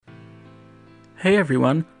Hey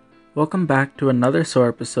everyone, welcome back to another SOAR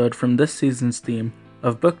episode from this season's theme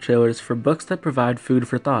of book trailers for books that provide food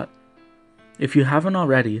for thought. If you haven't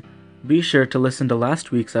already, be sure to listen to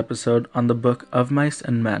last week's episode on the book Of Mice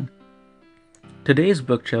and Men. Today's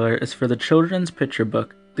book trailer is for the children's picture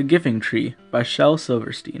book The Giving Tree by Shel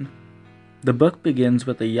Silverstein. The book begins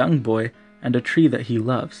with a young boy and a tree that he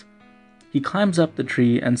loves. He climbs up the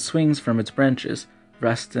tree and swings from its branches,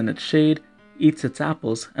 rests in its shade, eats its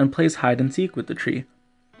apples, and plays hide-and-seek with the tree.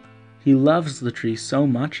 He loves the tree so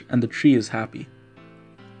much, and the tree is happy.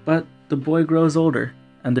 But the boy grows older,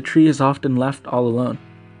 and the tree is often left all alone.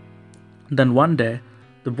 Then one day,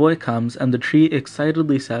 the boy comes, and the tree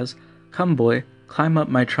excitedly says, "Come, boy, climb up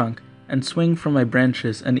my trunk, and swing from my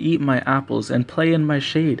branches, and eat my apples, and play in my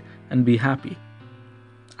shade, and be happy."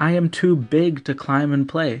 "I am too big to climb and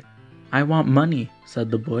play. I want money,"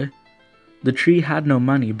 said the boy. The tree had no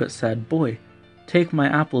money, but said, "Boy, take my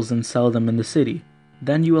apples and sell them in the city.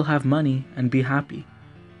 Then you will have money and be happy."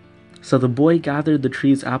 So the boy gathered the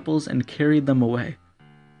tree's apples and carried them away.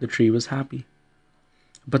 The tree was happy.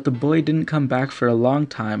 But the boy didn't come back for a long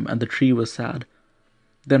time, and the tree was sad.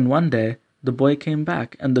 Then one day, the boy came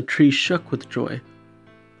back, and the tree shook with joy.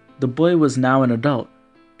 The boy was now an adult,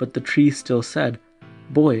 but the tree still said,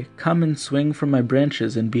 "Boy, come and swing from my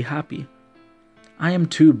branches and be happy." "I am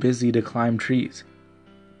too busy to climb trees.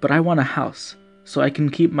 But I want a house, so I can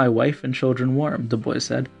keep my wife and children warm," the boy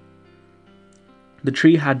said. The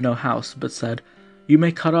tree had no house, but said, "You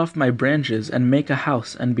may cut off my branches and make a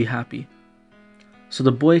house and be happy." So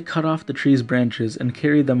the boy cut off the tree's branches and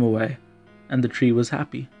carried them away, and the tree was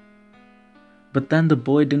happy. But then the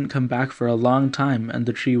boy didn't come back for a long time, and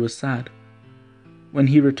the tree was sad. When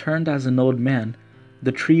he returned as an old man,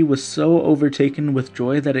 the tree was so overtaken with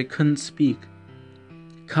joy that it couldn't speak.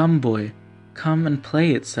 "Come, boy, come and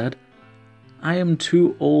play," it said. "I am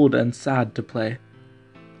too old and sad to play.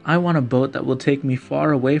 I want a boat that will take me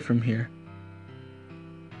far away from here."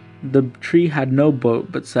 The tree had no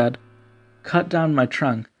boat, but said, "Cut down my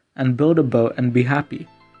trunk and build a boat and be happy."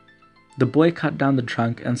 The boy cut down the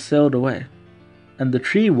trunk and sailed away, and the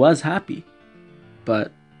tree was happy,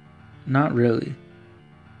 but not really.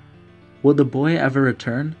 Will the boy ever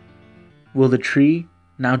return? Will the tree,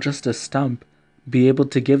 now just a stump, be able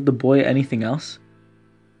to give the boy anything else?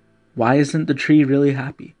 Why isn't the tree really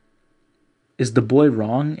happy? Is the boy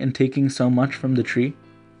wrong in taking so much from the tree?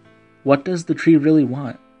 What does the tree really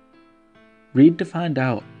want? Read to find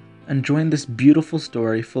out, and join this beautiful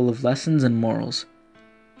story full of lessons and morals.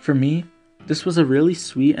 For me, this was a really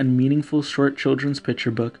sweet and meaningful short children's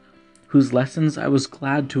picture book whose lessons I was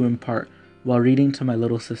glad to impart while reading to my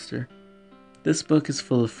little sister. This book is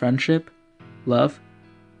full of friendship, love,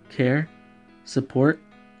 care, support,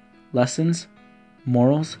 lessons,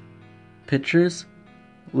 morals, pictures,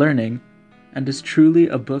 learning, and is truly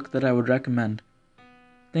a book that I would recommend.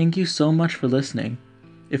 Thank you so much for listening.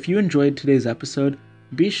 If you enjoyed today's episode,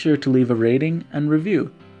 be sure to leave a rating and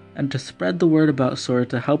review, and to spread the word about SOAR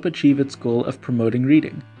to help achieve its goal of promoting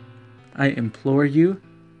reading. I implore you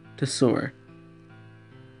to SOAR.